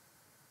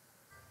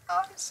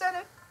 Oh, you said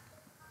it.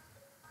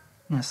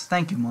 Yes,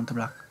 thank you,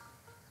 Monteblanc.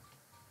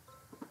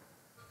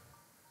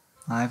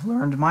 I've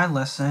learned my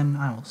lesson.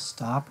 I will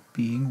stop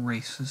being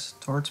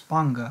racist towards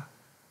Bunga.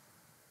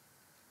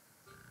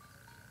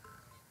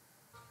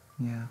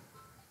 Yeah.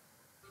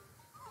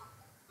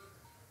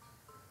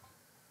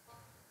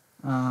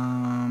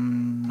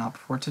 Not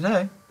before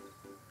today.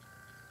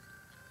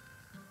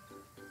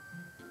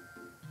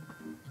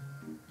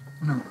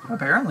 No,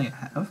 apparently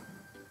I have.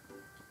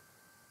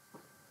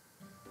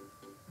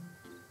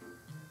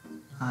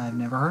 I've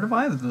never heard of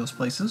either of those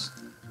places.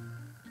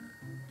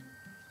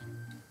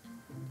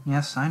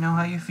 Yes, I know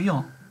how you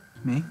feel.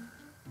 Me.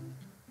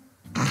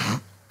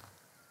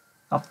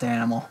 Stuffed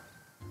animal.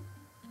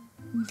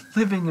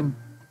 Living and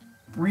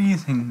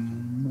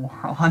breathing,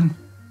 moron.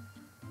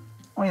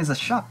 Oh, he has a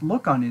shocked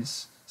look on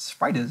his...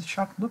 Sprite has a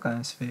shocked look on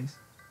his face.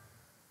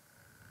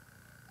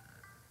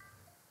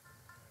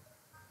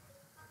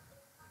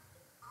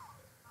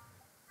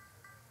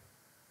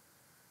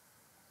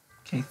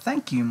 Okay,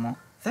 thank you,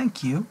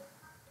 thank you.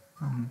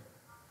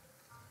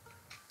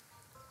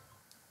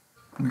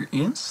 We're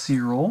in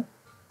Cyril,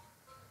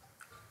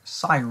 which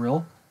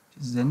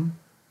is in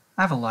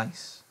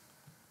Avalice.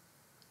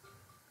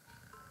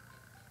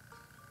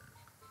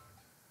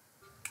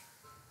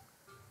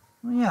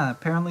 Well, yeah,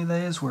 apparently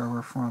that is where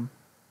we're from.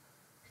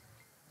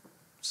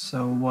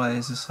 So what,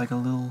 is this like a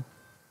little...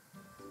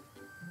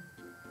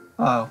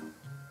 Oh.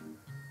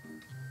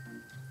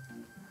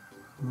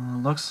 Well,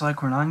 looks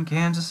like we're not in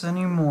Kansas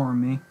anymore,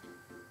 me.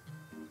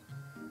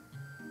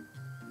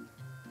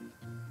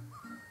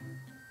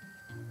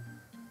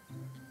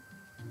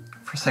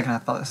 For a second I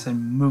thought it said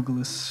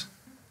Moogless.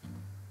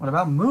 What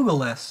about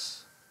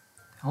Moogless?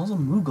 The hell's a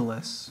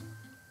Moogless?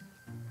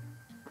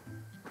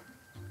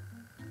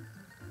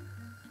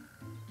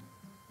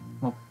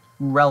 Well,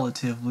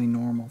 relatively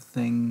normal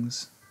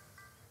things.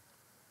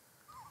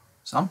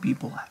 Some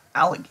people have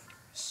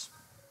alligators.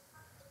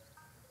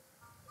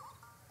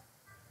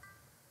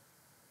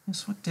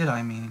 Yes, what did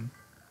I mean?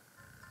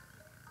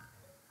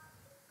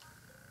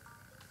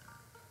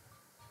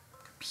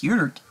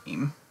 Computer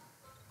game?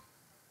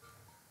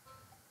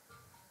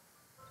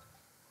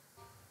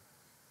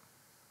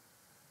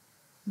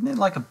 Isn't it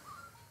like a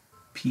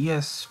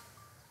PS1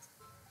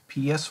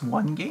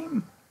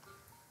 game?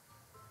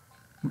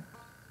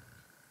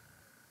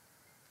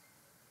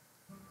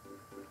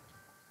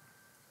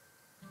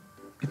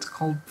 It's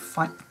called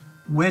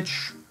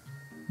Which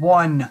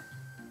one?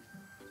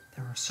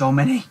 There are so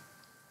many.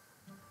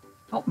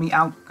 Help me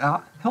out,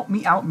 help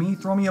me out, me.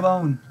 Throw me a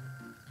bone.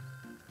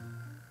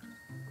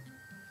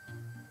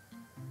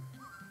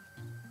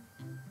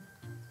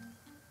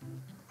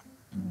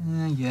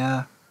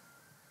 Yeah.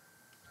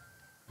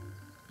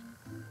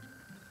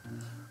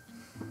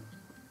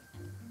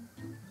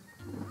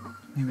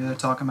 Maybe they're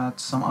talking about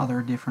some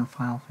other different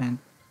Final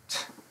Fantasy.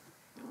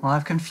 Well,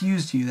 I've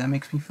confused you. That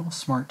makes me feel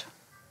smart.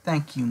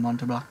 Thank you,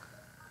 Monteblanc.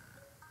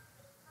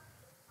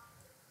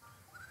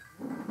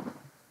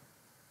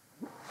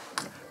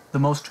 The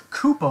most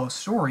Kupo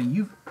story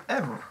you've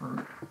ever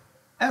heard.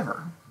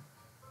 Ever.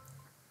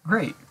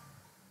 Great.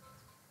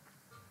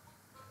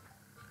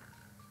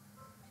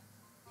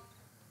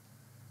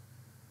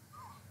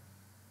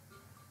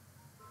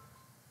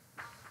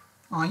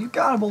 Oh, you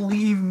gotta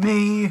believe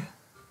me.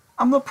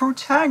 I'm the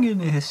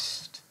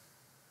protagonist.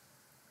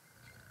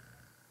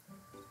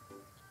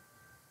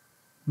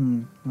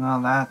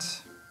 Well,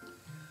 that's...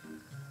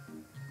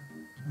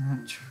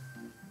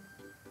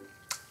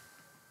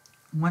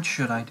 What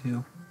should I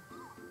do?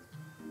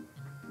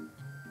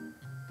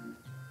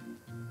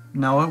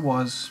 No, it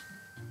was.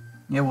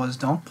 It was.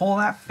 Don't pull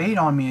that fate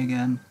on me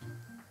again.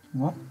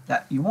 Well,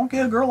 you won't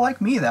get a girl like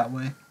me that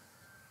way.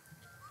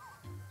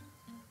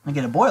 I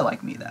get a boy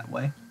like me that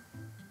way.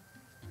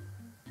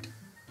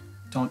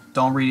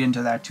 Don't read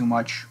into that too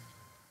much.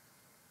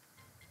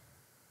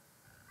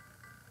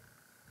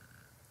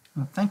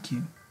 Well, thank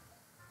you.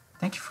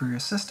 Thank you for your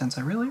assistance.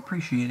 I really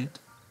appreciate it.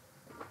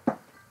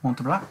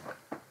 Monte Black.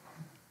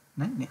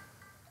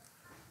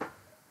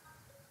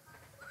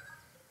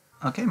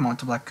 Okay,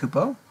 Monte Black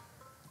Kupo.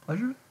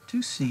 Pleasure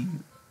to see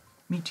you.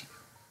 Meet you.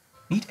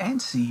 Meet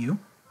and see you.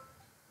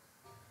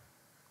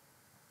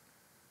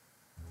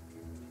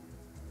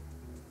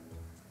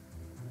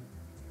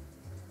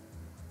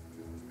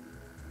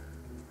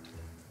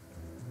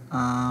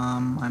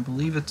 I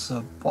believe it's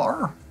a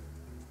bar.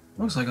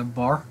 Looks like a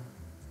bar.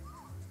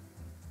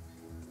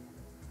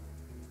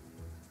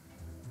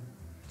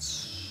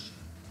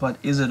 But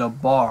is it a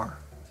bar?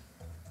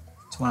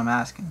 That's what I'm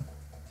asking.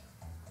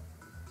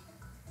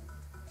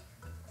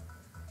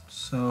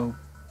 So,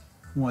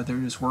 what, they're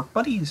just work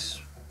buddies?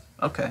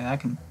 Okay, I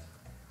can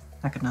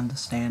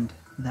understand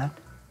that.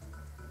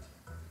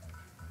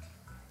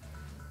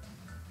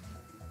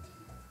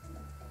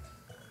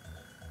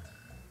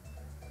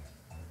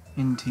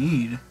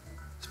 Indeed.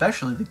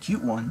 Especially the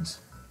cute ones.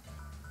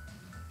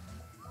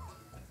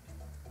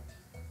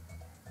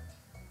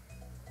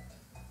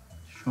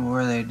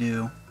 Sure they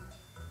do.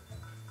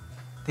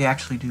 They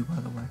actually do, by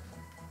the way.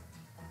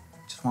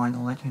 Just wanted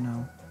to let you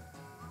know.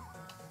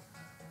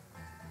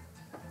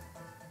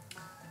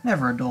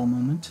 Never a dull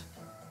moment.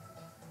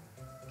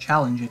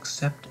 Challenge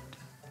accepted.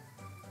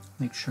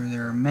 Make sure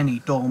there are many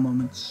dull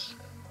moments.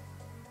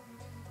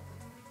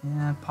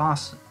 Yeah,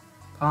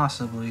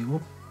 possibly.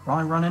 We'll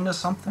probably run into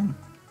something.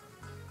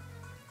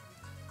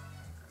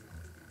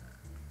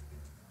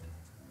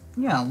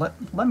 Yeah,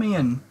 let me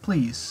in,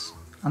 please.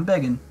 I'm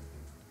begging.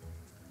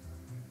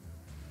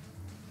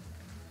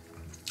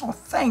 Oh,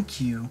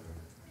 thank you.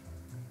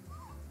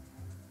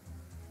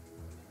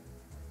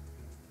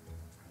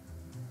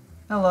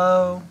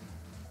 Hello.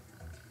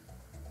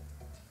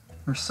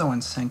 We're so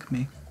in sync,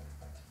 me.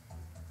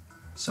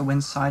 So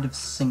inside of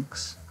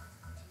sinks.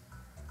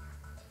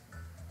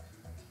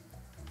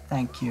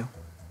 Thank you.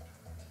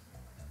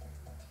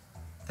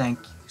 Thank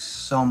you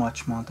so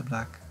much, Monte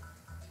Black.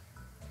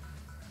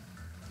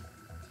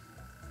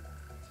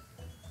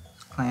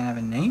 Does the clan have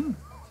a name?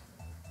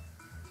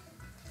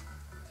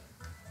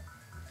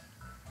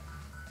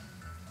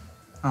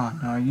 Oh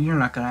no, you're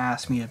not gonna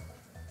ask me to...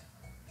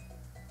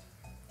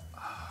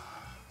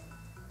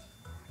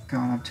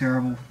 God, I'm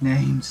terrible with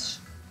names.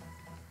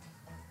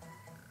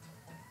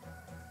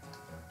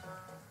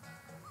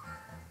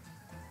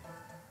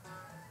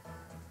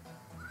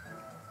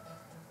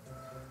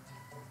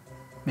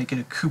 Make it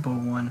a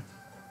Kupo one.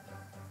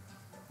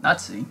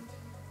 Nutsy.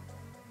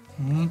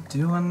 Ain't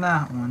doing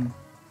that one.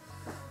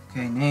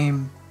 Okay,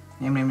 name.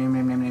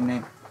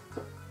 Name.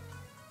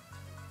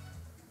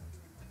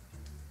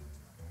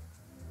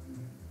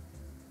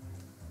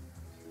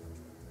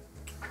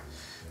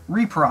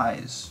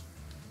 Reprise.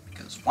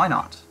 Because why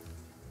not?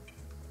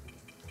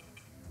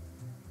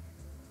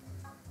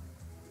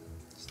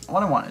 It's not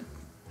what I wanted.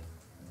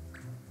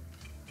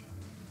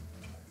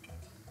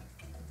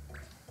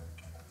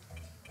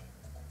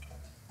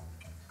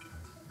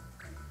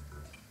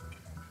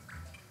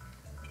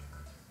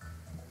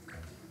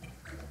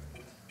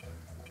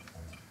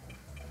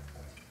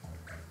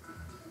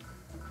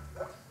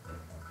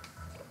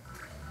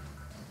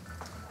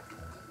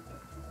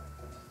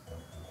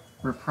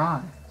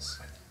 Reprise.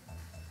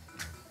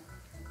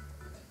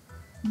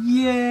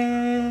 Yay!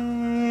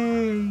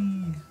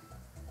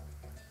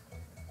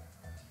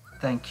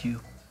 Thank you.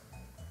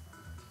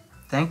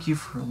 Thank you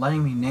for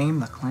letting me name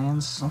the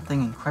clans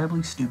something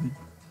incredibly stupid.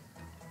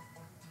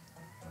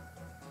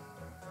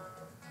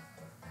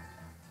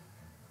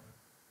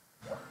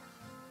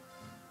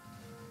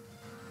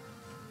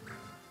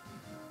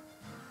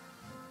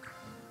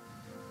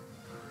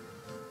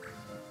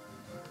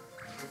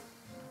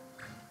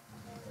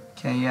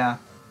 Okay, yeah.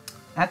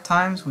 At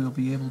times we will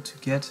be able to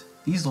get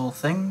these little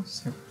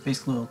things. They're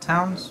basically little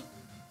towns.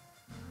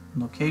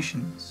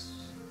 Locations.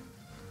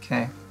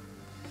 Okay.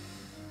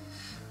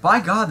 By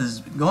God, this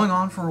has been going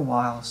on for a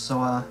while,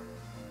 so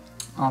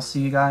I'll see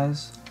you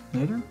guys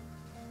later.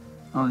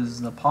 Oh, this is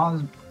the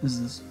pause. This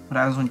is what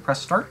happens when you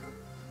press start.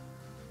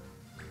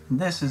 And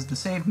this is the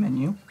save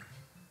menu.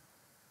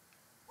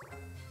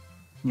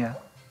 Yeah.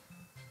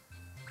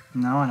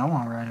 No, I don't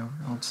want to write over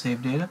old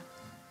save data.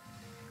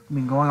 We've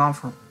been going on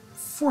for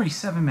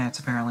 47 minutes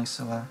apparently,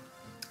 so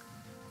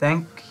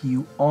thank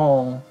you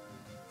all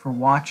for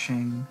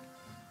watching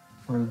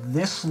for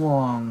this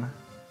long.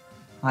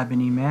 I've been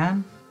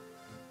MannOfMen,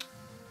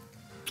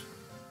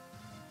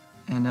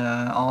 And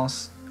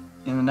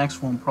in the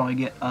next one, we'll probably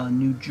get a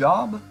new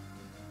job,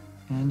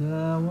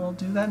 and we'll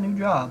do that new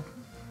job.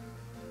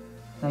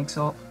 Thanks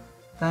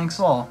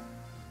all.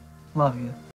 Love you.